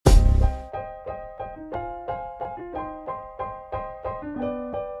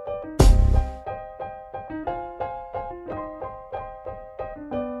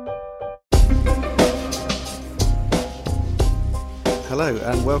Hello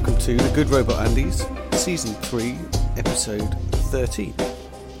and welcome to The Good Robot Andy's Season 3, Episode 13.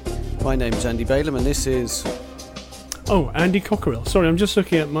 My name's Andy Balaam and this is... Oh, Andy Cockerill. Sorry, I'm just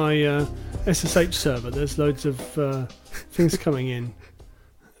looking at my SSH server. There's loads of things coming in.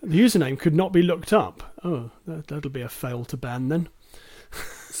 The username could not be looked up. Oh, that'll be a fail to ban then.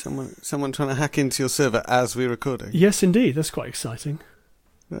 Someone trying to hack into your server as we're recording? Yes, indeed. That's quite exciting.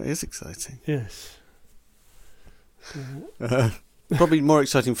 That is exciting. Yes. Probably more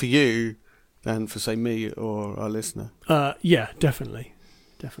exciting for you than for, say, me or our listener. Yeah, definitely.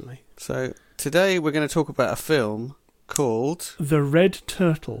 So, today we're going to talk about a film called... The Red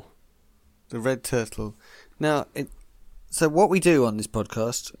Turtle. The Red Turtle. Now, so what we do on this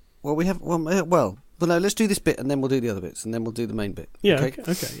podcast... no, let's do this bit and then we'll do the other bits and then we'll do the main bit. Yeah,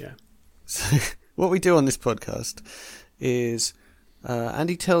 okay, yeah. So, what we do on this podcast is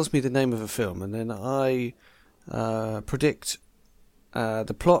Andy tells me the name of a film and then I predict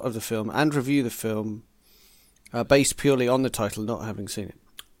the plot of the film and review the film based purely on the title, not having seen it.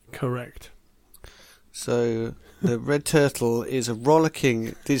 Correct. So, The Red Turtle is a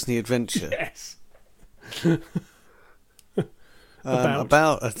rollicking Disney adventure. Yes.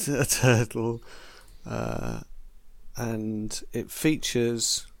 About a turtle, and it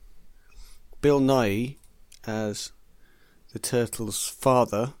features Bill Nighy as the turtle's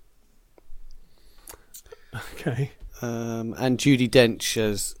father. Okay. And Judi Dench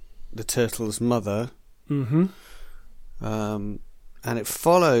as the turtle's mother. Mm-hmm. And it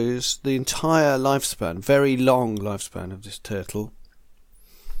follows the entire lifespan, very long lifespan of this turtle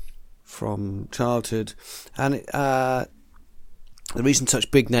from childhood. And the reason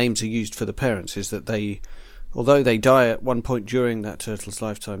such big names are used for the parents is that although they die at one point during that turtle's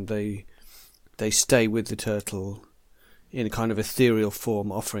lifetime, they stay with the turtle in a kind of ethereal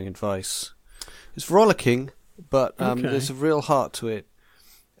form, offering advice. It's rollicking, but there's a real heart to it,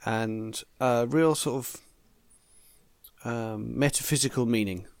 and a real sort of metaphysical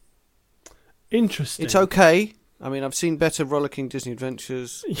meaning. Interesting. It's okay. I mean, I've seen better rollicking Disney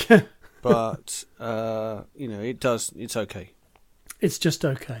adventures, yeah, but it's okay. It's just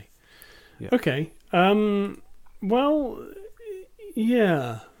okay. Yeah. Okay. Well,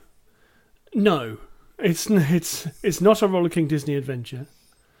 yeah. No, it's not a rollicking Disney adventure.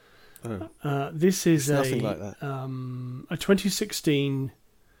 Oh. This is nothing like that. A 2016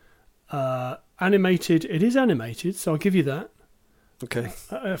 animated. It is animated, so I'll give you that. Okay.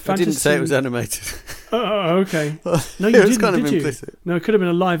 I didn't say it was animated. Oh, okay. No, you it was didn't, kind of did implicit. you? No, it could have been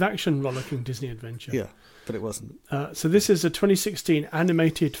a live-action rollicking Disney adventure. Yeah, but it wasn't. So this is a 2016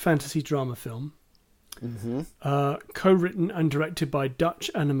 animated fantasy drama film. Mm-hmm. Co-written and directed by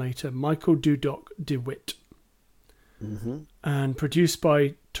Dutch animator Michael Dudok de Wit. Mm-hmm. And produced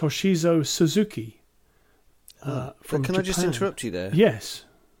by Toshizo Suzuki. From Can Japan. I just interrupt you there? Yes.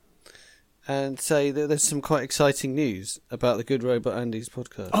 And say that there's some quite exciting news about the Good Robot Andy's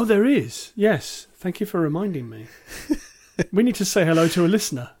podcast. Oh, there is. Yes. Thank you for reminding me. We need to say hello to a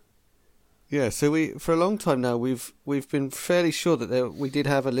listener. Yeah, so for a long time now we've been fairly sure that we did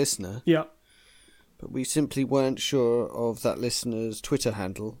have a listener. Yeah. But we simply weren't sure of that listener's Twitter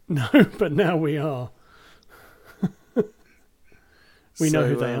handle. No, but now we are. We know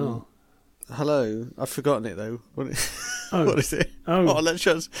who they are. Hello. I've forgotten it, though. What is it? Oh,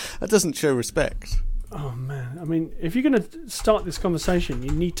 that doesn't show respect. Oh, man. I mean, if you're going to start this conversation,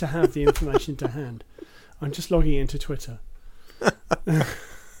 you need to have the information to hand. I'm just logging into Twitter.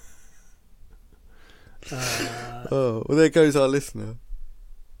 Well, there goes our listener.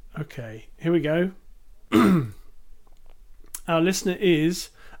 Okay, here we go. Our listener is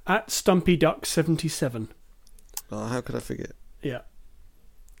at StumpyDuck77. Oh, how could I forget? Yeah.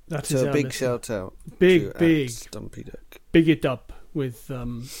 That so is a our big listener. shout out. Big. Stumpy Duck. Big it up with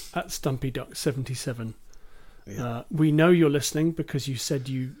at StumpyDuck77. Yeah. We know you're listening because you said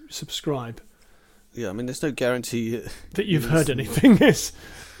you subscribe. Yeah, I mean, there's no guarantee that you've heard anything. Yes.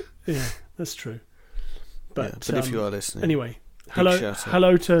 Yeah, that's true. But if you are listening. Anyway, hello to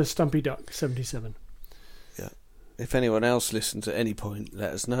StumpyDuck77. Yeah. If anyone else listens at any point,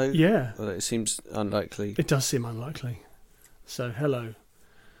 let us know. Yeah. Well, it seems unlikely. It does seem unlikely. So, hello.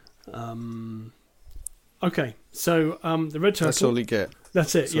 Okay, so the Red Turtle... That's all you get.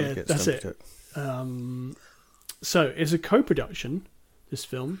 That's it, that's it. So, it's a co-production, this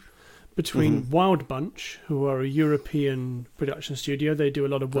film, between Wild Bunch, who are a European production studio. They do a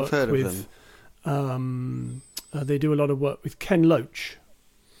lot of work with... they do a lot of work with Ken Loach.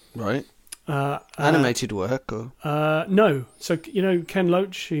 Right. Animated work? Or? No. So, you know Ken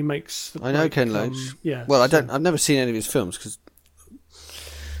Loach? He makes... I know Ken Loach. Yeah. Well, I've never seen any of his films because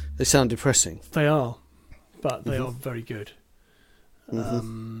they sound depressing. They are. But they are very good.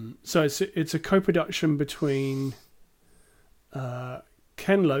 So it's a co-production between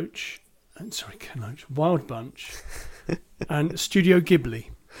Ken Loach, Wild Bunch, and Studio Ghibli.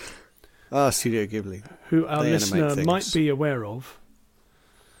 Studio Ghibli, who our listener might be aware of.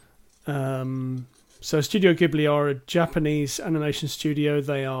 So Studio Ghibli are a Japanese animation studio.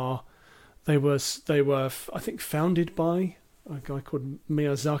 They were I think founded by a guy called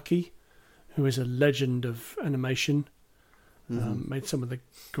Miyazaki, who is a legend of animation. Made some of the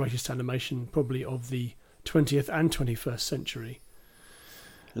greatest animation probably of the 20th and 21st century.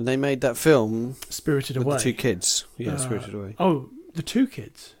 And they made that film Spirited with Away. the two kids. Yeah, Spirited Away. Oh, the two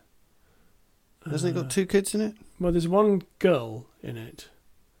kids. Hasn't it got two kids in it? Well, there's one girl in it.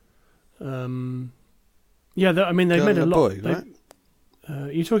 Yeah, they made a lot. Boy, right?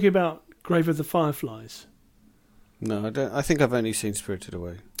 You're talking about Grave of the Fireflies? No, I don't. I think I've only seen Spirited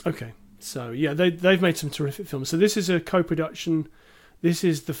Away. Okay, so yeah, they've made some terrific films. So this is a co-production. This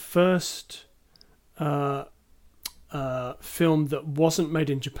is the first film that wasn't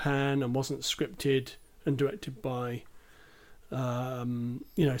made in Japan and wasn't scripted and directed by,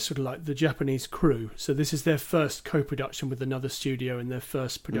 sort of like the Japanese crew. So this is their first co-production with another studio and their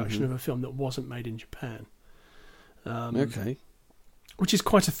first production of a film that wasn't made in Japan. Okay. Which is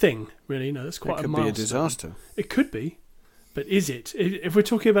quite a thing, really. That's quite a milestone. It could be a disaster. It could be, but is it? If we're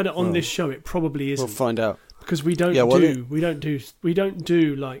talking about it on this show, it probably isn't. We'll find out. Because we don't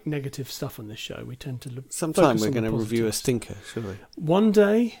do like negative stuff on this show. We tend to look. Sometime we're going to review a stinker, shall we? One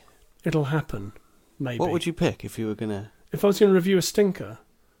day, it'll happen. Maybe. What would you pick if you were going to? If I was going to review a stinker,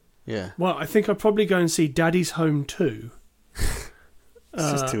 yeah. Well, I think I'd probably go and see Daddy's Home 2.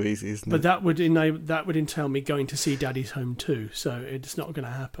 It's just too easy, isn't it? But that would entail me going to see Daddy's Home 2, so it's not going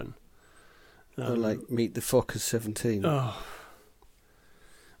to happen. Or like Meet the Fockers 17. Oh.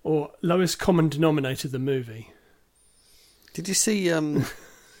 Or Lowest Common Denominator, the movie. Did you see,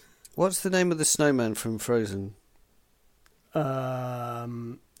 what's the name of the snowman from Frozen?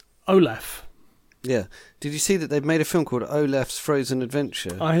 Olaf. Yeah. Did you see that they've made a film called Olaf's Frozen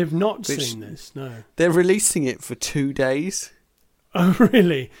Adventure? I have not seen this, no. They're releasing it for 2 days. Oh,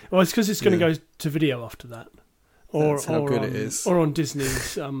 really? Well, it's because it's going to go to video after that. That's how good it is. Or on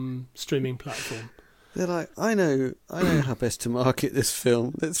Disney's streaming platform. They're like, I know how best to market this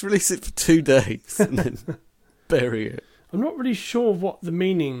film. Let's release it for 2 days and then bury it. I'm not really sure what the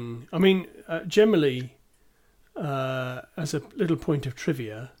meaning... I mean, generally, as a little point of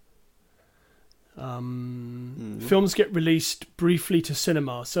trivia, films get released briefly to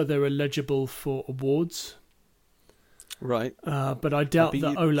cinema, so they're eligible for awards. Right. But I doubt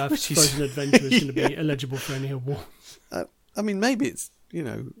that Olaf's Frozen Adventure is going to be eligible for any awards. I mean, maybe it's,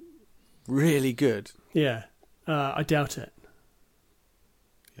 really good. Yeah. I doubt it.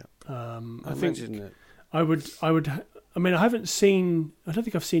 Yeah. I think I don't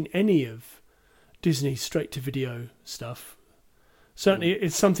think I've seen any of Disney's straight-to-video stuff. Certainly,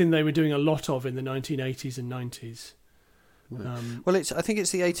 it's something they were doing a lot of in the 1980s and 90s. Well, I think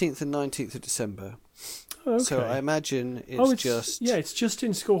it's the 18th and 19th of December. Oh, okay. So I imagine it's just... Yeah, it's just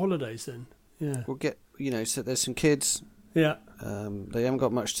in school holidays then. Yeah. We'll get, so there's some kids. Yeah. They haven't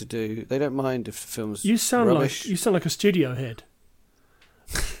got much to do. They don't mind if the film's rubbish. You sound like a studio head.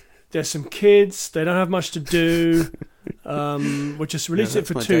 There's some kids. They don't have much to do. We'll just release it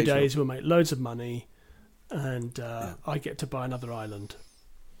for 2 days. We'll make loads of money. And I get to buy another island.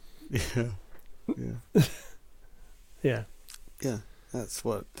 Yeah. Yeah. Yeah. Yeah. That's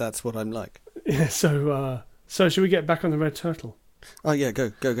what I'm like. Yeah, so should we get back on the Red Turtle? Oh yeah,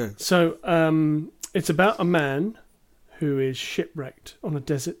 go. So it's about a man who is shipwrecked on a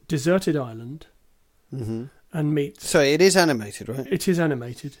deserted island, and meets. So it is animated, right? It is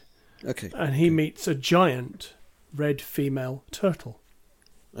animated. Okay. And he meets a giant red female turtle.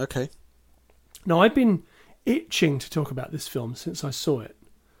 Okay. Now I've been itching to talk about this film since I saw it,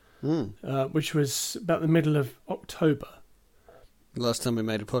 which was about the middle of October. Last time we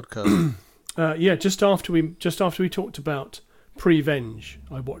made a podcast. Yeah, just after we talked about Prevenge,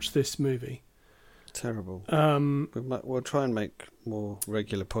 I watched this movie. Terrible. We'll try and make more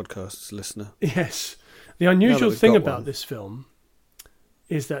regular podcasts, listener. Yes. The unusual thing about this film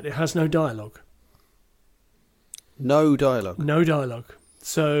is that it has no dialogue. No dialogue? No dialogue.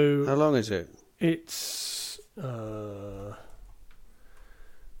 So... How long is it? It's 80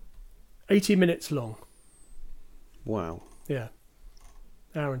 minutes long. Wow. Yeah.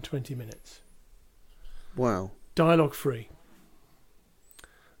 Hour and 20 minutes. Wow. Dialogue free.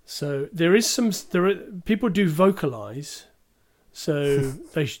 So people do vocalize, so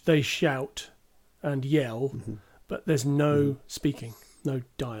they shout and yell, but there's no speaking, no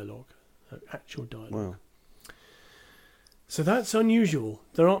dialogue, no actual dialogue. Wow. So that's unusual.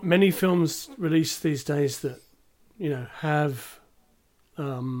 There aren't many films released these days that, have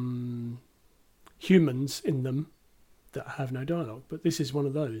humans in them that have no dialogue. But this is one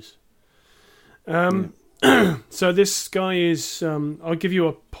of those. So this guy is... I'll give you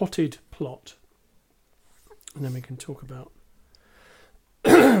a potted plot. And then we can talk about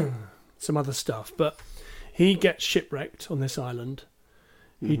some other stuff. But he gets shipwrecked on this island.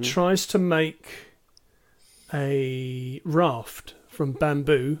 He tries to make a raft from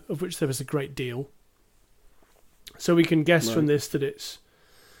bamboo, of which there was a great deal. So we can guess from this that it's,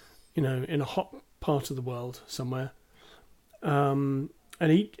 in a hot part of the world somewhere. So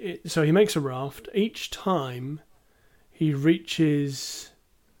he makes a raft. Each time he reaches,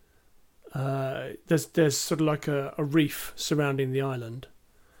 there's sort of like a reef surrounding the island,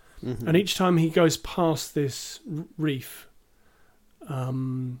 and each time he goes past this reef,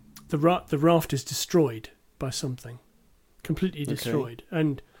 the raft is destroyed by something, completely destroyed. Okay.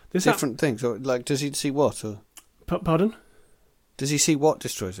 And this different things, or like, does he see what? Or pardon? Does he see what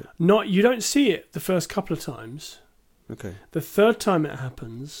destroys it? You don't see it the first couple of times. Okay. The third time it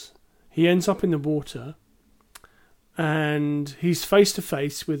happens, he ends up in the water, and he's face to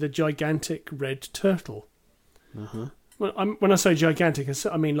face with a gigantic red turtle. Well, when I say gigantic,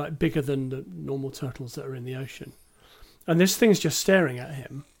 I mean like bigger than the normal turtles that are in the ocean. And this thing's just staring at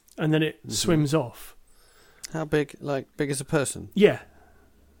him, and then it swims off. How big? Like big as a person? Yeah.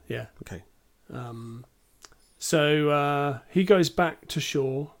 Okay. So he goes back to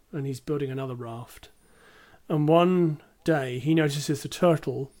shore, and he's building another raft. And one day he notices the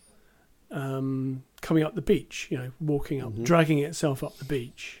turtle coming up the beach, walking up, dragging itself up the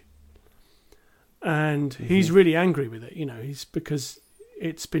beach. And he's really angry with it, he's because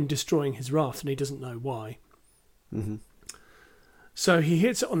it's been destroying his raft and he doesn't know why. So he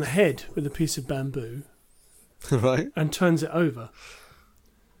hits it on the head with a piece of bamboo. Right. And turns it over.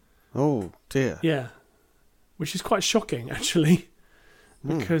 Oh, dear. Yeah. Which is quite shocking, actually.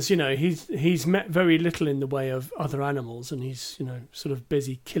 Because, he's met very little in the way of other animals, and he's, sort of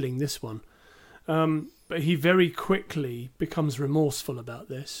busy killing this one. But he very quickly becomes remorseful about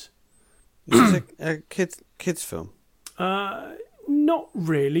this. Is this a kids film? Not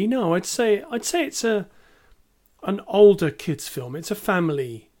really, no. I'd say it's an older kids film. It's a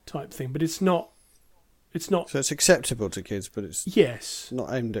family type thing, but it's not. So it's acceptable to kids, but it's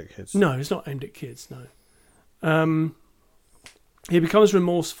not aimed at kids. No, it's not aimed at kids, no. He becomes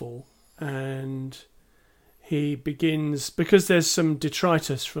remorseful, and he begins, because there's some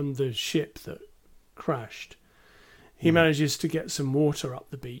detritus from the ship that crashed, he manages to get some water up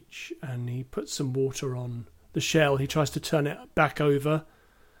the beach, and he puts some water on the shell. He tries to turn it back over,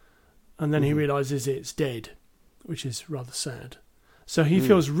 and then he realises it's dead, which is rather sad. So he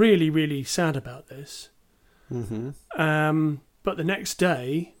feels really, really sad about this. But the next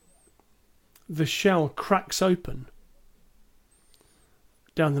day, the shell cracks open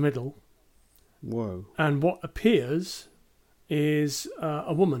down the middle. Whoa. And what appears is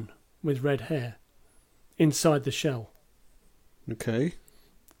a woman with red hair inside the shell. Okay.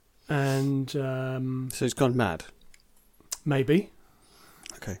 And so he's gone mad. Maybe.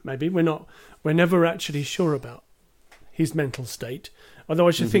 Okay. Maybe. We're never actually sure about his mental state. Although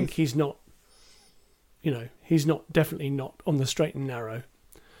I should think he's not, he's definitely not on the straight and narrow.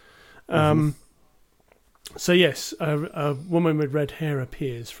 So yes, a woman with red hair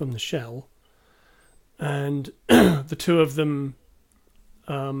appears from the shell, and the two of them,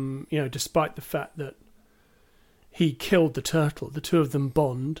 despite the fact that he killed the turtle, the two of them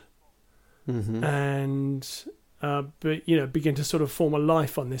bond, and begin to sort of form a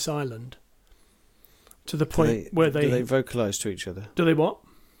life on this island, to the point where they... Do they vocalise to each other? Do they what?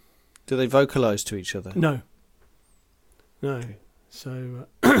 Do they vocalise to each other? No. Okay. So,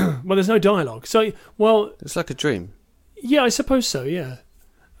 well, there's no dialogue. So, well... It's like a dream. Yeah, I suppose so, yeah.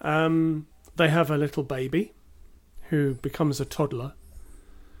 They have a little baby who becomes a toddler.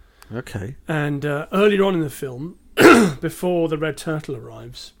 Okay. And earlier on in the film, before the red turtle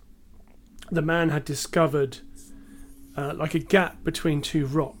arrives, the man had discovered like a gap between two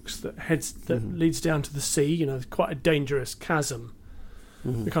rocks that leads down to the sea. Quite a dangerous chasm,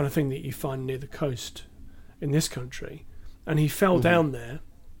 the kind of thing that you find near the coast in this country. And he fell down there,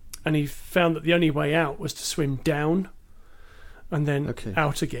 and he found that the only way out was to swim down and then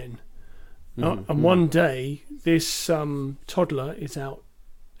out again. And one day, this toddler is out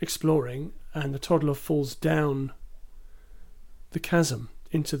exploring, and the toddler falls down the chasm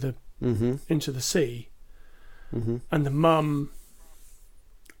into the sea. And the mum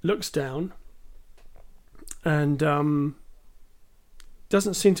looks down and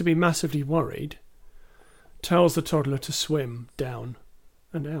doesn't seem to be massively worried, tells the toddler to swim down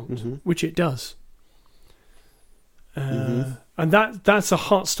and out, which it does. And that's a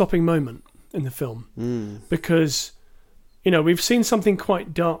heart-stopping moment in the film because, we've seen something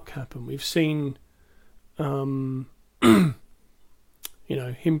quite dark happen. We've seen, him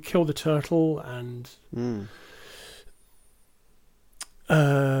kill the turtle and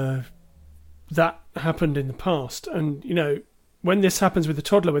that happened in the past. And, when this happens with the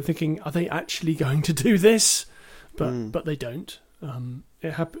toddler, we're thinking, are they actually going to do this? But they don't.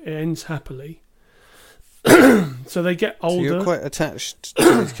 It ends happily. So they get older. So you're quite attached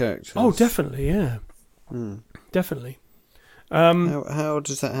to these characters. Oh, definitely, yeah. Definitely. How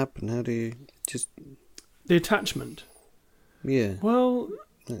does that happen? How do you just... The attachment? Yeah. Well,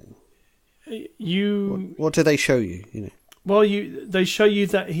 you... What do they show you, Well, they show you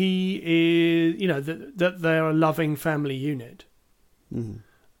that he is, that they're a loving family unit.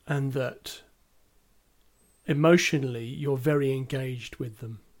 And that emotionally you're very engaged with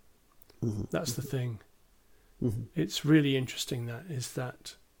them. That's the thing. It's really interesting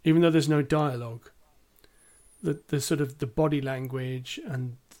that even though there's no dialogue, the sort of the body language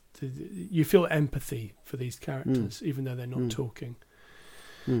and you feel empathy for these characters, even though they're not talking.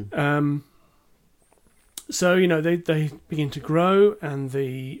 So, they begin to grow, and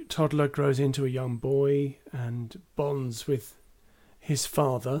the toddler grows into a young boy and bonds with his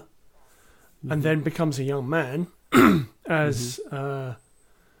father, and then becomes a young man as the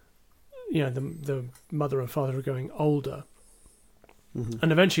mother and father are going older.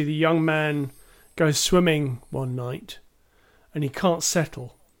 And eventually the young man goes swimming one night and he can't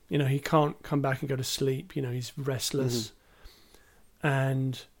settle. He can't come back and go to sleep. He's restless.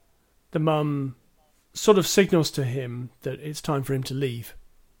 And the mum sort of signals to him that it's time for him to leave.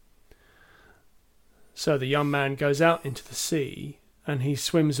 So the young man goes out into the sea and he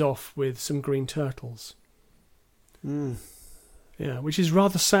swims off with some green turtles. Yeah, which is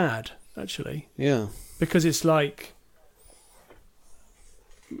rather sad, actually. Yeah. Because it's like...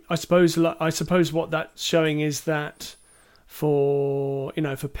 I suppose what that's showing is that for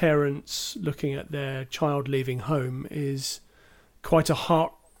parents looking at their child leaving home is quite a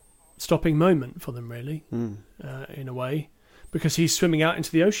heart-stopping moment for them, really, in a way, because he's swimming out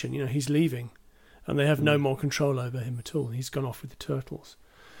into the ocean. He's leaving, and they have no more control over him at all. He's gone off with the turtles,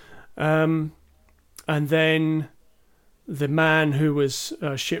 and then the man who was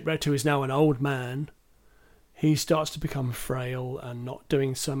shipwrecked, who is now an old man, he starts to become frail and not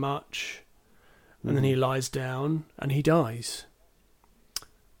doing so much. And then he lies down and he dies.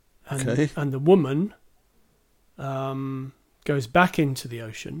 And the woman goes back into the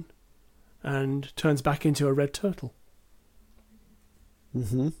ocean and turns back into a red turtle.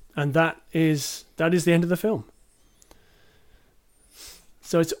 And that is the end of the film.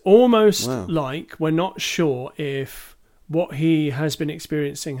 So it's almost like we're not sure if what he has been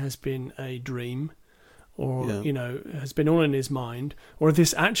experiencing has been a dream, or has been all in his mind, or if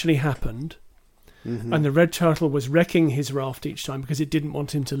this actually happened, and the red turtle was wrecking his raft each time because it didn't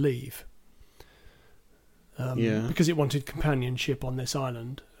want him to leave, because it wanted companionship on this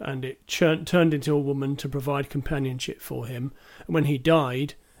island, and it turned into a woman to provide companionship for him, and when he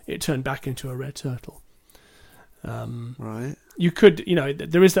died, it turned back into a red turtle. Right. You could,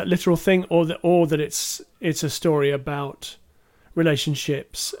 there is that literal thing, or that it's a story about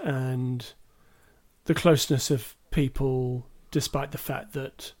relationships and the closeness of people, despite the fact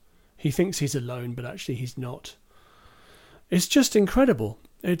that he thinks he's alone, but actually he's not. It's just incredible.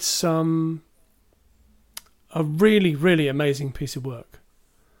 It's a really, really amazing piece of work.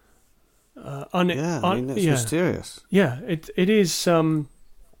 That's mysterious. Yeah, it is.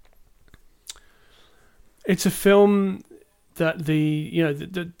 It's a film that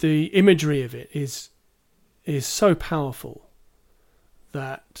the imagery of it is so powerful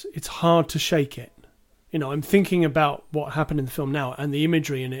that it's hard to shake it. I'm thinking about what happened in the film now, and the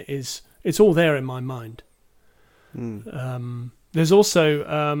imagery in it it's all there in my mind. There's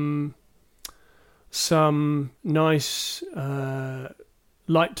also some nice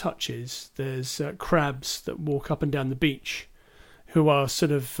light touches. There's crabs that walk up and down the beach, who are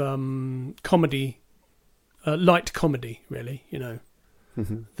sort of comedy, light comedy, really.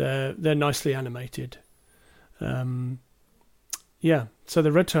 They're nicely animated. So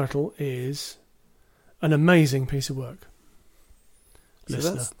the red turtle is an amazing piece of work.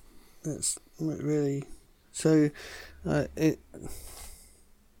 So that's really... So it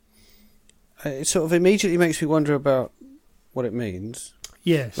sort of immediately makes me wonder about what it means.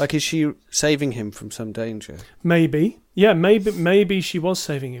 Yes. Like, is she saving him from some danger? Maybe. Yeah, maybe she was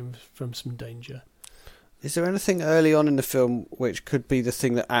saving him from some danger. Is there anything early on in the film which could be the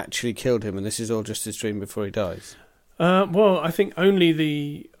thing that actually killed him, and this is all just his dream before he dies? Well, I think only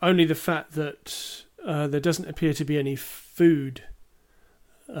the fact that there doesn't appear to be any food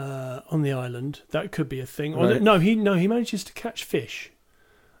on the island. That could be a thing. Or Right. no, he manages to catch fish.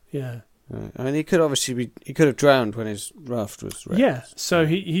 Yeah. Right. I mean, he could have drowned when his raft was wrecked. Yeah. So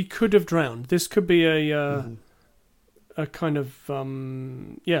he could have drowned. This could be a kind of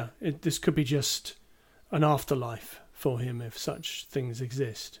this could be just an afterlife for him if such things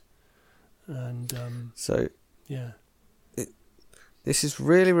exist. And So yeah. this is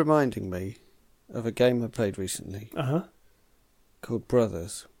really reminding me of a game I played recently called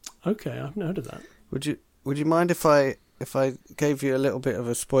Brothers. Okay, I've not heard of that. Would you mind if I gave you a little bit of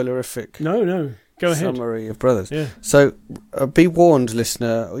a spoilerific No, go ahead. summary of Brothers? Yeah. So be warned,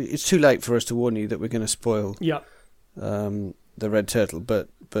 listener. It's too late for us to warn you that we're going to spoil the Red Turtle, but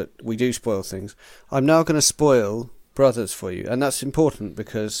we do spoil things. I'm now going to spoil Brothers for you, and that's important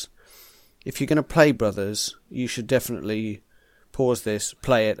because if you're going to play Brothers, you should definitely pause this,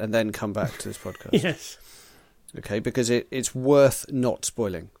 play it, and then come back to this podcast. Yes. Okay, because it's worth not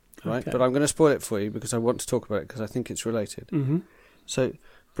spoiling, right? Okay. But I'm going to spoil it for you because I want to talk about it because I think it's related. Mm-hmm. So,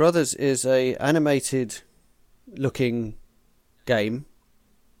 Brothers is a animated looking game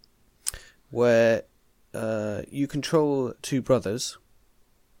where you control two brothers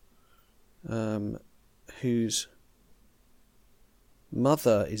whose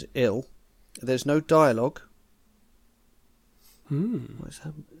mother is ill. There's no dialogue. What is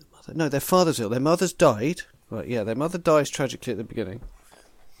her mother? No, their father's ill. Their mother's died. Right, yeah, their mother dies tragically at the beginning.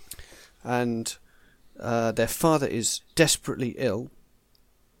 And their father is desperately ill.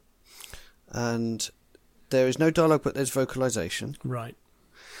 And there is no dialogue, but there's vocalization. Right.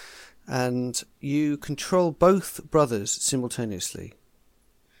 And you control both brothers simultaneously.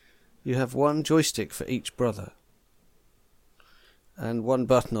 You have one joystick for each brother. And one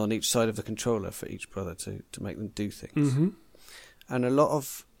button on each side of the controller for each brother to make them do things. Mm-hmm. And a lot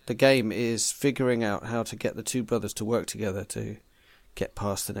of the game is figuring out how to get the two brothers to work together to get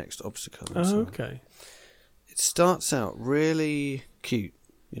past the next obstacle. And so on. Okay. It starts out really cute.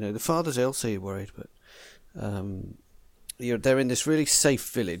 You know, the father's ill, so you're worried, but they're in this really safe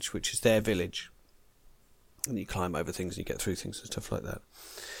village, which is their village. And you climb over things and you get through things and stuff like that.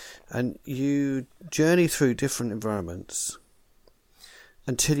 And you journey through different environments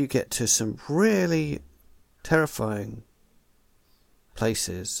until you get to some really terrifying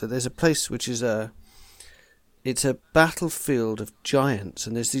places. So there's a place which is it's a battlefield of giants,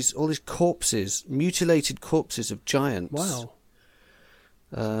 and there's all these corpses, mutilated corpses of giants. Wow.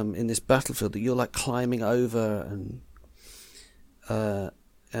 In this battlefield that you're like climbing over, and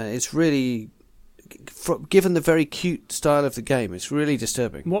it's really, given the very cute style of the game, it's really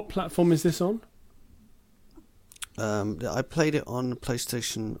disturbing. What platform is this on? I played it on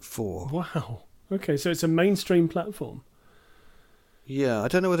PlayStation 4. Wow. Okay, so it's a mainstream platform. Yeah, I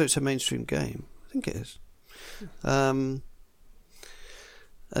don't know whether it's a mainstream game. I think it is.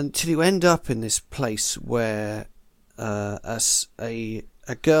 Until you end up in this place where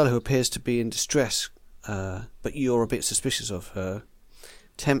a girl who appears to be in distress, but you're a bit suspicious of her,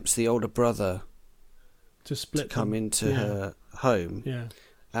 tempts the older brother to come into her home. Yeah.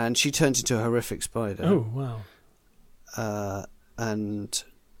 And she turns into a horrific spider. Oh, wow. And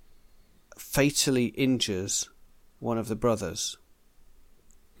fatally injures one of the brothers.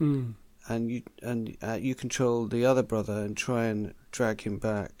 Hmm. And you control the other brother and try and drag him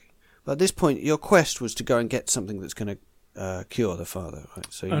back. But at this point, your quest was to go and get something that's going to cure the father, right?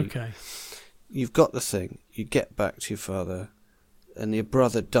 So you've got the thing. You get back to your father, and your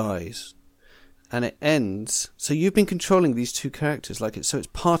brother dies, and it ends. So you've been controlling these two characters, so it's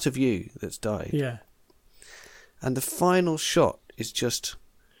part of you that's died. Yeah. And the final shot is just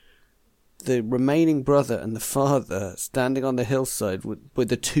the remaining brother and the father standing on the hillside with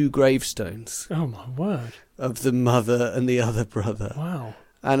the two gravestones. Oh, my word. Of the mother and the other brother. Wow.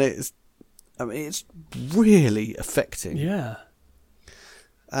 And it's really affecting. Yeah.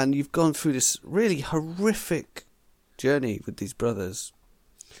 And you've gone through this really horrific journey with these brothers.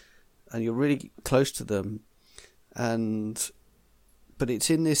 And you're really close to them. But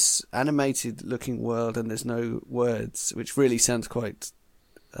it's in this animated looking world and there's no words, which really sounds quite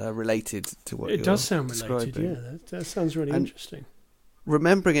related to what it does sound related. describing. Yeah, that sounds really interesting.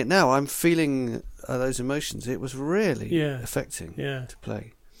 Remembering it now, I'm feeling those emotions. It was really affecting to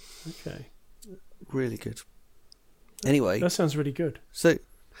play. Okay. Really good. Anyway, that sounds really good. So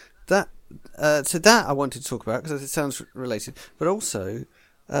that I wanted to talk about because it sounds related, but also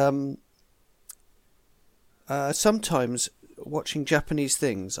sometimes watching Japanese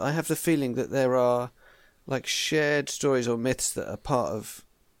things, I have the feeling that there are like shared stories or myths that are part of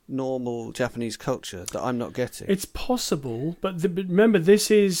normal Japanese culture that I'm not getting? It's possible, but remember,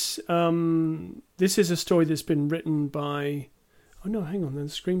 this is a story that's been written by. Oh no, hang on. The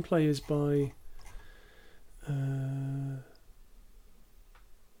screenplay is by.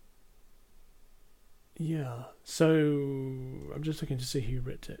 Yeah. So I'm just looking to see who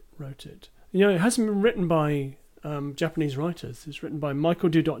wrote it. It hasn't been written by Japanese writers. It's written by Michael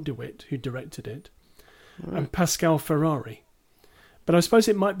Dudot DeWitt, who directed it, and Pascal Ferrari. But I suppose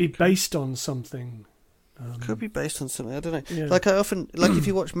it might be based on something. Could be based on something. I don't know. Yeah. Like I often, if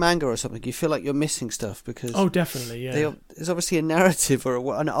you watch manga or something, you feel like you're missing stuff because. Oh, definitely, yeah. There's obviously a narrative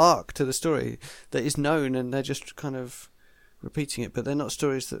or an arc to the story that is known, and they're just kind of repeating it, but they're not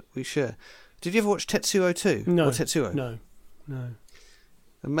stories that we share. Did you ever watch Tetsuo 2? No. Or Tetsuo? No.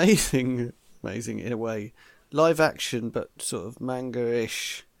 Amazing in a way. Live action, but sort of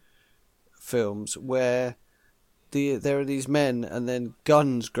manga-ish films where there are these men and then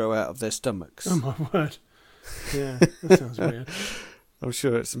guns grow out of their stomachs. Oh, my word. Yeah, that sounds weird. I'm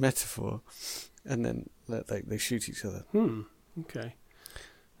sure it's a metaphor. And then they shoot each other. Okay.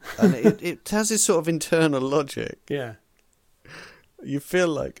 And it has this sort of internal logic. Yeah. You feel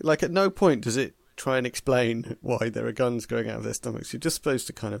like at no point does it try and explain why there are guns going out of their stomachs. You're just supposed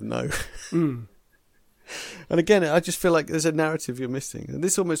to kind of know. And again, I just feel like there's a narrative you're missing. And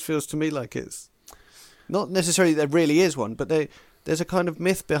this almost feels to me like it's not necessarily there really is one, but there's a kind of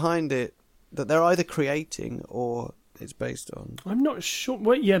myth behind it that they're either creating or it's based on. I'm not sure.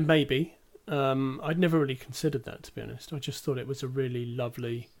 Well, yeah, maybe. I'd never really considered that, to be honest. I just thought it was a really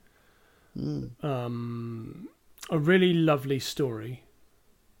lovely... a really lovely story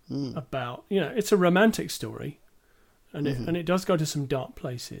about, it's a romantic story, and it does go to some dark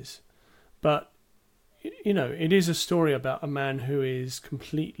places, but it is a story about a man who is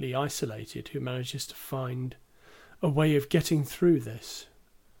completely isolated, who manages to find a way of getting through this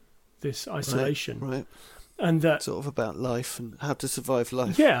isolation, right. And that sort of about life and how to survive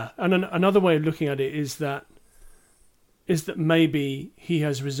life. Yeah, and another way of looking at it is that maybe he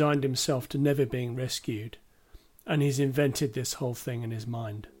has resigned himself to never being rescued. And he's invented this whole thing in his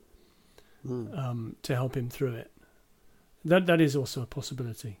mind to help him through it. That is also a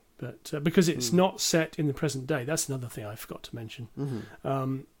possibility, but because it's not set in the present day, that's another thing I forgot to mention.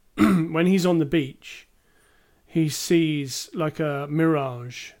 When he's on the beach, he sees like a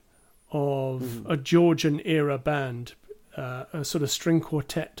mirage of a Georgian era band, a sort of string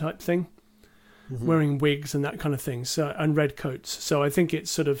quartet type thing, wearing wigs and that kind of thing, and red coats. So I think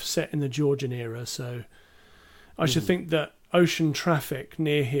it's sort of set in the Georgian era. So I should think that ocean traffic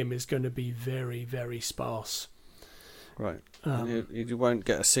near him is going to be very, very sparse. Right. You won't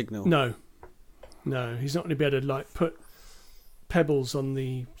get a signal. No, he's not going to be able to put pebbles on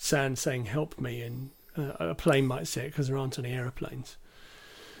the sand saying "help me," and a plane might see it because there aren't any aeroplanes.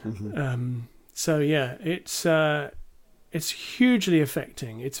 So yeah, it's hugely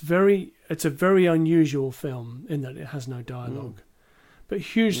affecting. It's a very unusual film in that it has no dialogue, but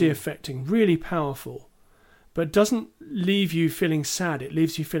hugely affecting, really powerful. But doesn't leave you feeling sad. It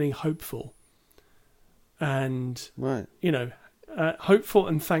leaves you feeling hopeful, and hopeful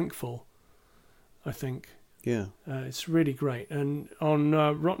and thankful. I think. Yeah, it's really great. And on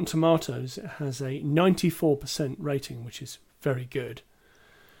Rotten Tomatoes, it has a 94% rating, which is very good.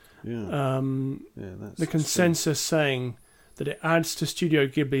 Yeah. That's the consensus saying that it adds to Studio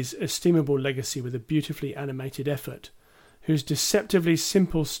Ghibli's estimable legacy with a beautifully animated effort, whose deceptively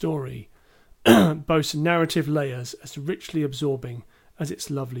simple story boasts narrative layers as richly absorbing as its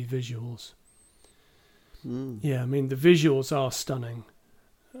lovely visuals. Yeah, I mean, the visuals are stunning.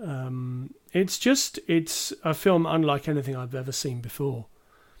 It's a film unlike anything I've ever seen before.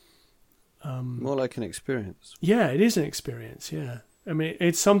 More like an experience. Yeah, it is an experience, yeah. I mean,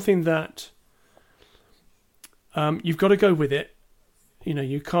 it's something that you've got to go with it.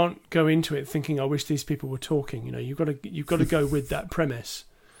 You can't go into it thinking, I wish these people were talking. You've got to go with that premise.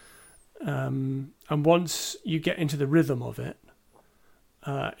 And once you get into the rhythm of it,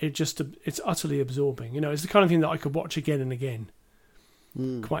 it's utterly absorbing. It's the kind of thing that I could watch again and again,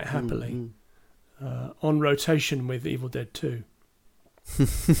 quite happily, on rotation with Evil Dead 2.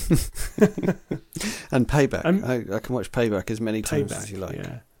 And Payback. I can watch Payback as many times as you like.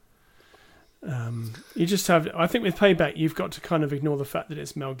 Yeah. You just have. I think with Payback, you've got to kind of ignore the fact that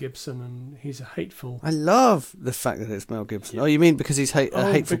it's Mel Gibson and he's a hateful. I love the fact that it's Mel Gibson. Oh, you mean because he's a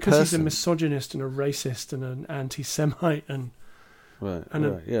hateful because person? He's a misogynist and a racist and an anti-Semite and. Right.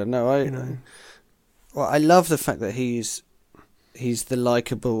 Yeah. No. Well, I love the fact that he's the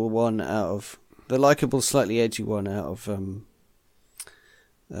likable one the slightly edgy one out of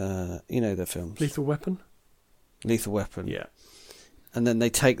the films. Lethal Weapon. Lethal Weapon. Yeah. And then they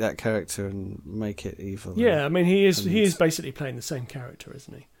take that character and make it evil. Yeah, I mean, he is basically playing the same character,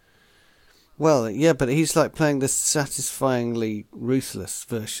 isn't he? Well, yeah, but he's like playing the satisfyingly ruthless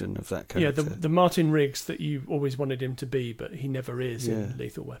version of that character. Yeah, the Martin Riggs that you always wanted him to be, but he never is in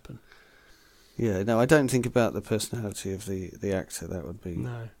Lethal Weapon. Yeah, no, I don't think about the personality of the actor. That would be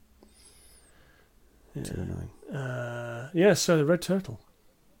no. too annoying. Yeah, so the Red Turtle.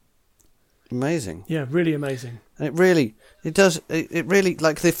 Amazing. Yeah, really amazing. And it really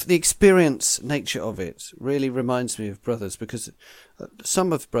like the experience nature of it really reminds me of Brothers, because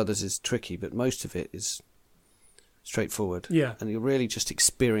some of Brothers is tricky, but most of it is straightforward. Yeah, and you're really just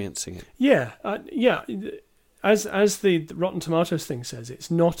experiencing it. Yeah, yeah. As the Rotten Tomatoes thing says,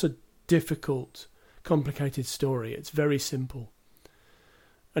 it's not a difficult, complicated story. It's very simple,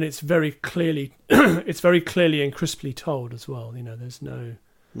 and it's very clearly, and crisply told as well. You know, there's no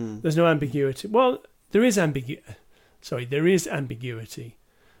ambiguity. Well, there is ambiguity,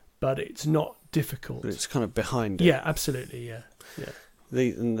 but it's not difficult. But it's kind of behind it. Yeah, absolutely. Yeah.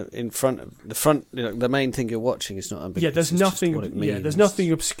 The main thing you're watching is not ambiguous. Yeah, there's nothing. What it means. Yeah, there's nothing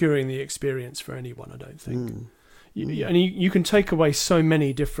obscuring the experience for anyone, I don't think. You can take away so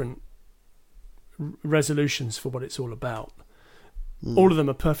many different resolutions for what it's all about. All of them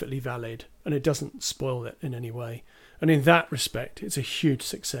are perfectly valid, and it doesn't spoil it in any way. And in that respect, it's a huge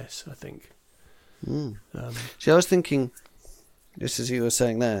success, I think. See, I was thinking, just as you were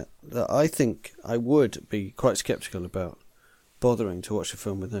saying that I think I would be quite sceptical about bothering to watch a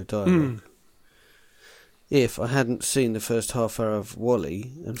film with no dialogue if I hadn't seen the first half hour of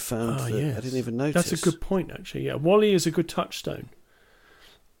Wall-E and found that I didn't even notice. That's a good point, actually. Yeah, Wall-E is a good touchstone.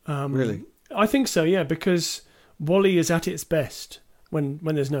 Really? I think so, yeah, because Wall-E is at its best when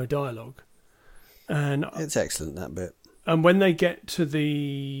there's no dialogue. And it's excellent, that bit. And when they get to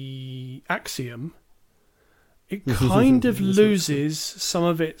the axiom, it kind of loses some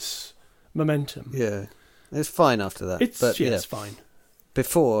of its momentum. Yeah. It's fine after that. It's fine.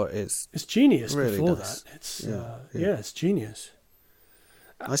 Before it's genius. Really before nice. that, it's genius.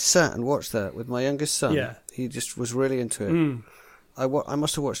 I sat and watched that with my youngest son. Yeah, he just was really into it. I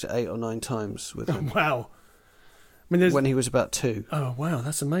must have watched it 8 or 9 times with him. Wow. I mean, when he was about 2. Oh wow,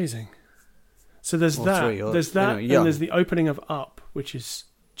 that's amazing. So there's or that. 3, or, there's that, anyway, and there's the opening of Up, which is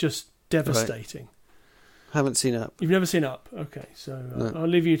just devastating. Right. Haven't seen Up. You've never seen Up? Okay, so No. I'll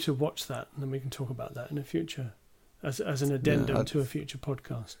leave you to watch that, and then we can talk about that in the future, as an addendum to a future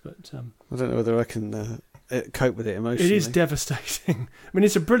podcast. But I don't know whether I can cope with it emotionally. It is devastating. I mean,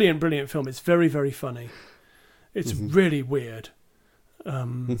 it's a brilliant, brilliant film. It's very, very funny. It's really weird.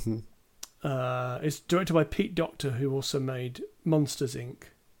 It's directed by Pete Docter, who also made Monsters, Inc.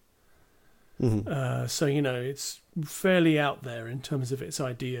 So it's fairly out there in terms of its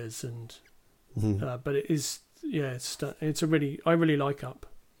ideas, and but it is, it's a really, I really like Up.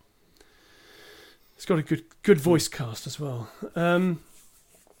 It's got a good voice cast as well.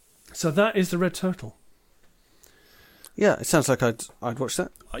 So that is the Red Turtle. Yeah, it sounds like I'd watch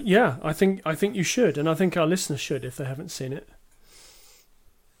that. Yeah, I think you should, and I think our listeners should if they haven't seen it.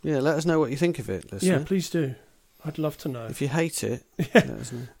 Yeah, let us know what you think of it, listener. Yeah, please do. I'd love to know. If you hate it, let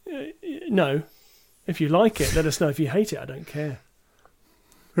us know. No. If you like it, let us know. If you hate it, I don't care.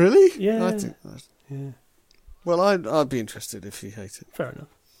 Really? Yeah. I think yeah. Well, I'd be interested if you hate it. Fair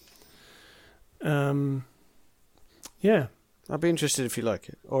enough. Yeah. I'd be interested if you like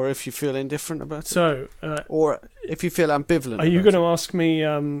it, or if you feel indifferent about it. So, or if you feel ambivalent. Are you going to ask me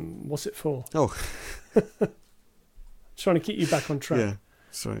what's it for? Oh. Trying to keep you back on track. Yeah.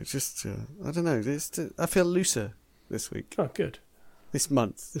 Sorry, just I don't know. I feel looser this week. Oh, good. This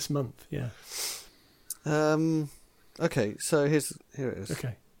month, yeah. Okay, so here it is.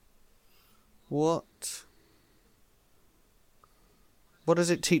 Okay. What does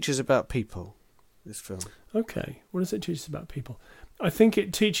it teach us about people, this film? Okay, what does it teach us about people? I think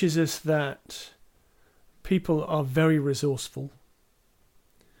it teaches us that people are very resourceful,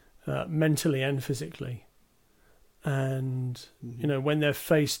 mentally and physically. And, when they're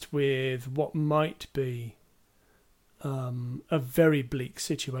faced with what might be a very bleak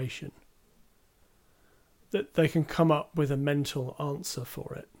situation, that they can come up with a mental answer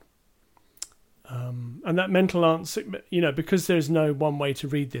for it. And that mental answer, because there's no one way to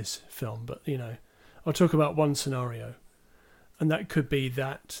read this film, but, I'll talk about one scenario. And that could be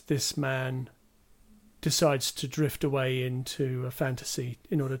that this man decides to drift away into a fantasy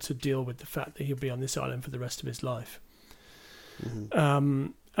in order to deal with the fact that he'll be on this island for the rest of his life.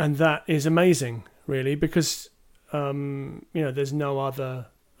 And that is amazing, really, because, there's no other,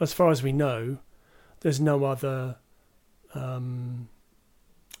 as far as we know, there's no other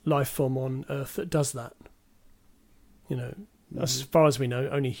life form on Earth that does that. As far as we know,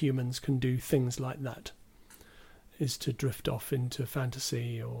 only humans can do things like that. Is to drift off into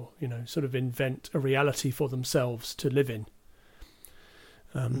fantasy or, sort of invent a reality for themselves to live in.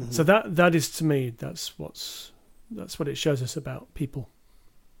 So that is, to me, that's what it shows us about people.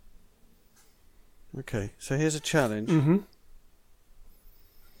 Okay, so here's a challenge.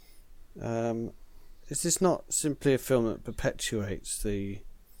 Is this not simply a film that perpetuates the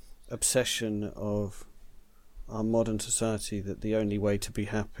obsession of our modern society that the only way to be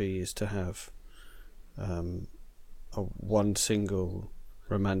happy is to have one single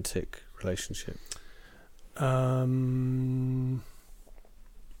romantic relationship? In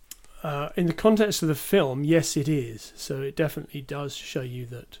the context of the film, yes, it is. So it definitely does show you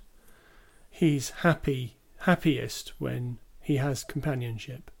that he's happiest when he has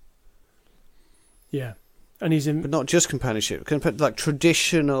companionship. Yeah, and but not just companionship. Like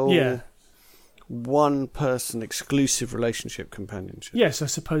traditional, one person exclusive relationship companionship. Yes, I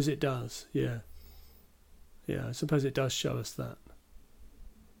suppose it does. Yeah, I suppose it does show us that.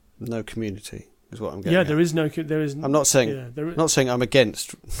 No community is what I'm getting. Yeah, at. there is. I'm not saying. Not saying I'm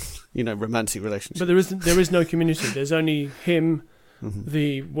against, romantic relationships. But there is no community. There's only him,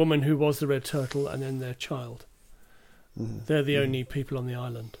 the woman who was the red turtle, and then their child. They're the only people on the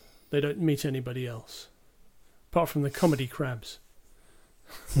island. They don't meet anybody else, apart from the comedy crabs.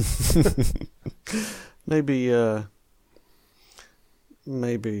 Maybe. I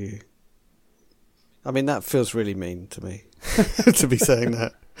mean, that feels really mean to me to be saying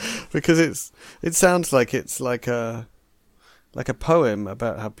that, because it sounds like it's like a poem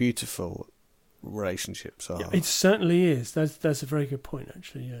about how beautiful relationships are. Yeah, it certainly is. That's a very good point,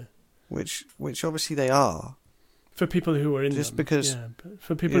 actually. Yeah. Which obviously they are. For people who are in just them, because, but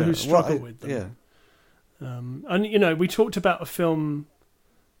for people who struggle with them, and we talked about a film,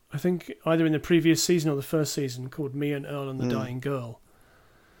 I think either in the previous season or the first season, called Me and Earl and the Dying Girl,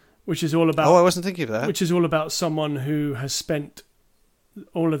 which is all about. Oh, I wasn't thinking of that. Which is all about someone who has spent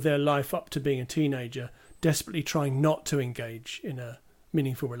all of their life up to being a teenager desperately trying not to engage in a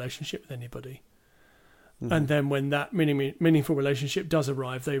meaningful relationship with anybody. And then when that meaningful relationship does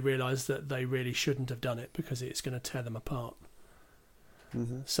arrive, they realise that they really shouldn't have done it because it's going to tear them apart.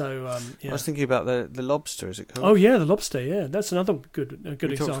 So, I was thinking about the Lobster, is it called? Oh, yeah, The Lobster, yeah. That's another good example.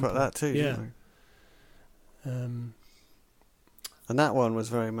 We talked about that too, didn't we? And that one was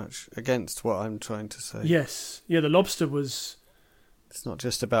very much against what I'm trying to say. Yes. Yeah, The Lobster was... It's not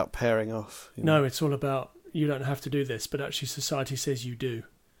just about pairing off. No, it's all about, you don't have to do this, but actually society says you do.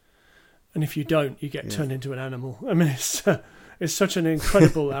 And if you don't, you get turned into an animal. I mean, it's such an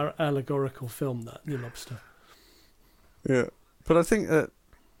incredible allegorical film, that The Lobster. Yeah, but I think that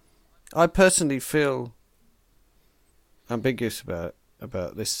I personally feel ambiguous about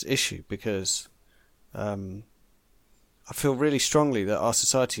this issue because I feel really strongly that our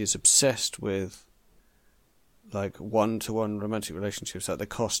society is obsessed with like one-to-one romantic relationships at the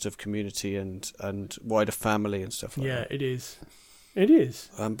cost of community and wider family and stuff like that. Yeah, it is. It is.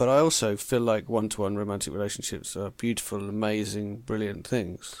 But I also feel like one-to-one romantic relationships are beautiful, amazing, brilliant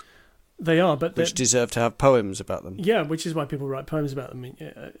things. They are, but which deserve to have poems about them. Yeah, which is why people write poems about them.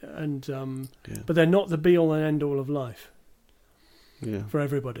 But they're not the be-all and end-all of life. Yeah. For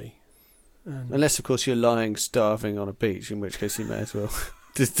everybody. Unless, of course, you're lying starving on a beach, in which case you may as well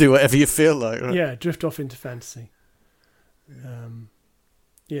just do whatever you feel like. Right? Yeah, drift off into fantasy.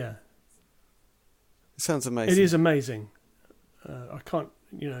 Yeah. It sounds amazing. It is amazing. I can't,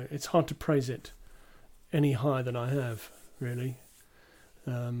 it's hard to praise it any higher than I have, really.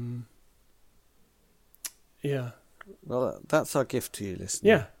 Yeah. Well, that's our gift to you, listener.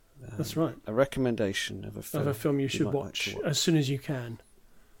 Yeah, that's right. A recommendation of a film. You should watch as soon as you can,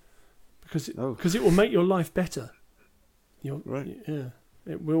 because it will make your life better. Right. Yeah,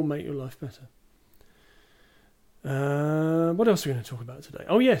 it will make your life better. What else are we going to talk about today?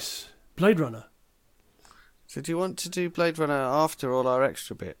 Oh yes, Blade Runner. So do you want to do Blade Runner after all our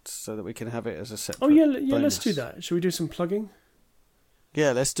extra bits so that we can have it as a separate bonus? Bonus? Let's do that. Shall we do some plugging?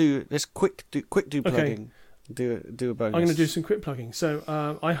 Yeah, let's quick do plugging. Okay. Do a bonus. I'm going to do some quick plugging.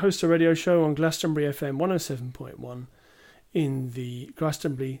 So I host a radio show on Glastonbury FM 107.1 in the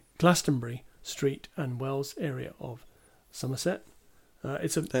Glastonbury Street and Wells area of Somerset. I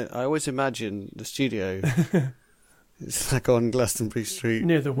always imagine the studio. It's like on Glastonbury Street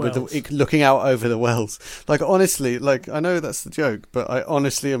near the wells, looking out over the wells. Like honestly, I know that's the joke, but I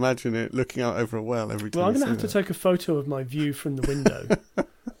honestly imagine it looking out over a well every time. Well, I'm going to have to take a photo of my view from the window.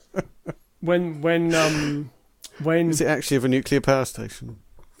 when is it actually of a nuclear power station?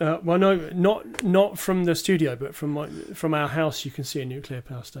 Well, no, not from the studio, but from our house. You can see a nuclear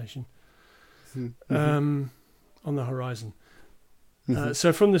power station. on the horizon. Mhm.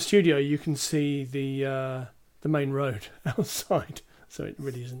 So from the studio, you can see the main road outside. So it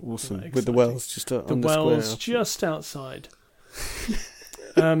really isn't Awesome. that With the exciting. wells just on the wells square. just outside.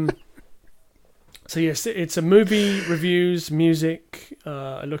 So yes, it's a movie reviews, music.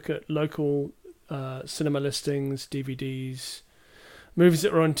 I look at local cinema listings, DVDs, movies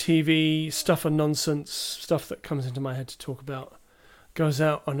that are on TV, stuff and nonsense, stuff that comes into my head to talk about. Goes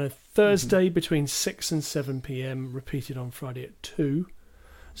out on a Thursday between 6 and 7 p.m, repeated on Friday at 2.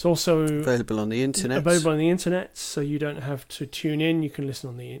 It's also Available on the internet. available on the internet, so you don't have to tune in. You can listen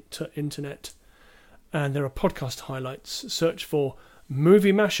on the internet. And there are podcast highlights. Search for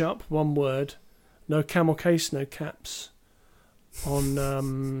Movie Mashup, one word. No camel case, no caps. On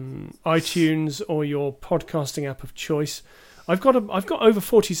iTunes or your podcasting app of choice. I've got over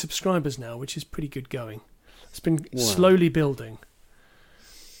 40 subscribers now, which is pretty good going. It's been slowly building.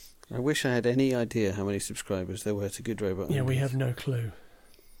 I wish I had any idea how many subscribers there were to Good Robot. Yeah, we Andy's. have no clue.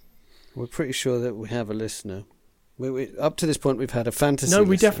 We're pretty sure that we have a listener. We up to this point, we've had a fantasy. No,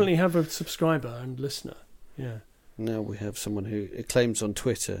 we listener. definitely have a subscriber and listener. Yeah. Now we have someone who claims on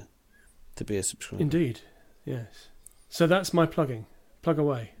Twitter to be a subscriber. Indeed. Yes. So that's my plugging. Plug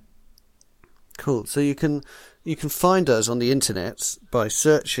away. Cool. So you can find us on the internet by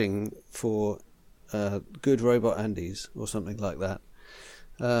searching for Good Robot Andy's or something like that.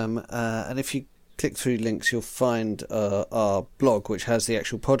 And if you click through links, you'll find our blog, which has the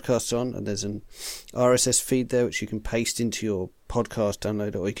actual podcasts on, and there's an RSS feed there which you can paste into your podcast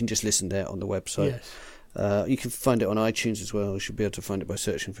downloader, or you can just listen there on the website. Yes. You can find it on iTunes as well. You should be able to find it by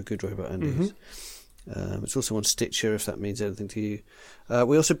searching for Good Robot Andy's. It's also on Stitcher, if that means anything to you.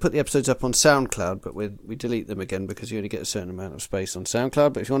 We also put the episodes up on SoundCloud, but we delete them again because you only get a certain amount of space on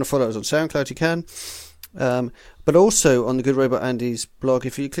SoundCloud. But if you want to follow us on SoundCloud, you can. But also on the Good Robot Andy's blog,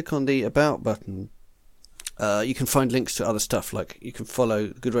 if you click on the About button, you can find links to other stuff. Like you can follow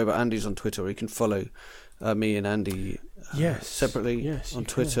Good Robot Andy's on Twitter, or you can follow me and Andy separately on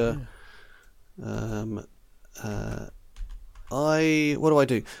Twitter. What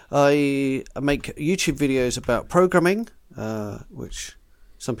do? I make YouTube videos about programming, which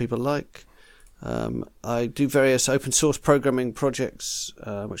some people like. I do various open source programming projects,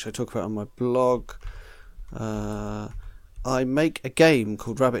 which I talk about on my blog. I make a game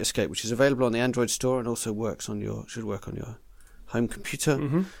called Rabbit Escape, which is available on the Android store and also should work on your home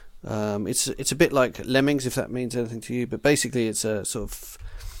computer. It's a bit like Lemmings, if that means anything to you, but basically it's a sort of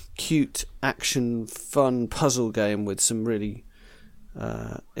cute action fun puzzle game with some really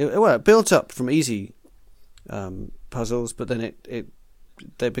it builds up from easy puzzles, but then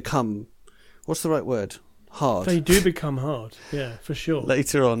they become, what's the right word, hard. They do become hard, yeah, for sure.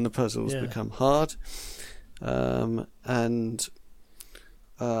 Later on the puzzles become hard. And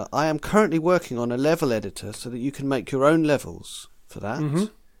I am currently working on a level editor so that you can make your own levels for that.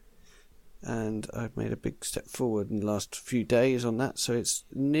 And I've made a big step forward in the last few days on that, so it's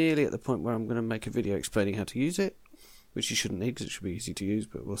nearly at the point where I'm going to make a video explaining how to use it, which you shouldn't need because it should be easy to use,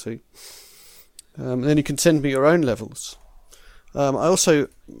 but we'll see. Then you can send me your own levels. I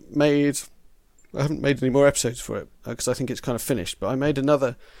haven't made any more episodes for it because I think it's kind of finished, but I made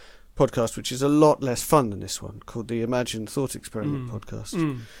another podcast which is a lot less fun than this one, called the Imagine Thought Experiment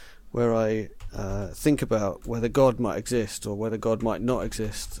podcast, where I think about whether God might exist or whether God might not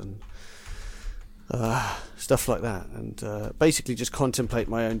exist, and stuff like that, and basically just contemplate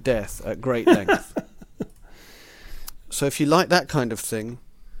my own death at great length. So if you like that kind of thing,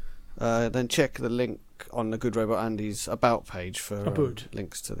 then check the link on the Good Robot Andy's About page for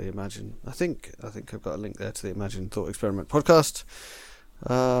links to the Imagine. I think I've got a link there to the Imagine Thought Experiment podcast.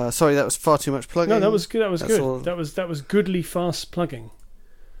 Sorry, that was far too much plugging. No, that was good. That's all. That was goodly fast plugging.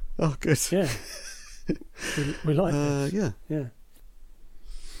 Oh, good. Yeah, we like this. Yeah.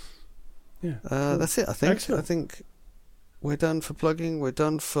 That's it. I think. Excellent. I think we're done for plugging. We're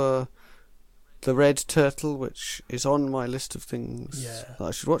done for the Red Turtle, which is on my list of things that I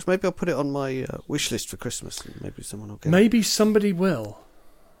should watch. Maybe I'll put it on my wish list for Christmas, and maybe someone will get it. Maybe somebody will.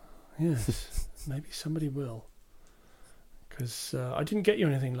 Yes, maybe somebody will. Because I didn't get you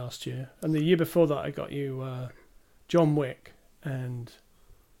anything last year, and the year before that I got you John Wick and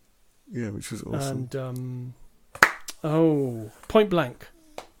which was awesome. And Point Blank.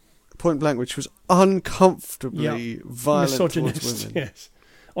 Point Blank, which was uncomfortably violent towards misogynist, women. yes,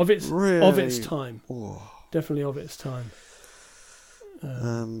 of its time. Definitely of its time.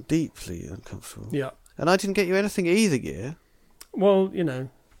 Deeply uncomfortable. Yeah. And I didn't get you anything either year. Well,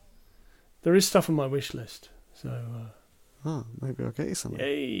 there is stuff on my wish list, so. Maybe I'll get you something.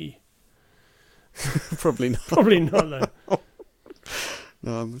 Yay! Probably not. Probably not, though.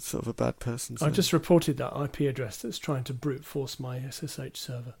 No, I'm sort of a bad person. I just reported that IP address that's trying to brute force my SSH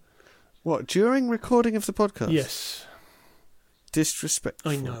server. What, during recording of the podcast? Yes.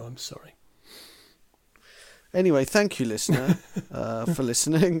 Disrespectful. I know, I'm sorry. Anyway, thank you, listener, for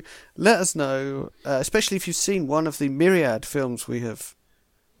listening. Let us know, especially if you've seen one of the myriad films we have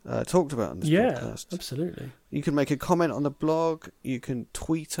talked about on this podcast. Yeah, absolutely. You can make a comment on the blog. You can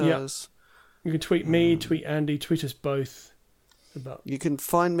tweet us. You can tweet me, tweet Andy, tweet us both. You can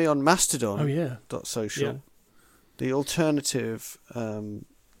find me on Mastodon. Oh, yeah. .social, yeah. The alternative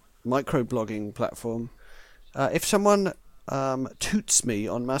microblogging platform. If someone toots me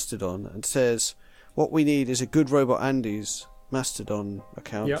on Mastodon and says, what we need is a Good Robot Andy's Mastodon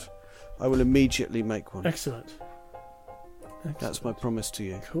account, I will immediately make one. Excellent. That's my promise to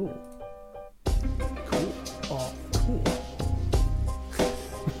you. Cool. Oh, cool.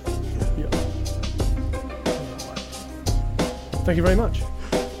 Yeah. Thank you very much.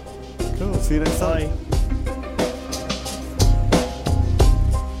 Cool. See you next time. Bye.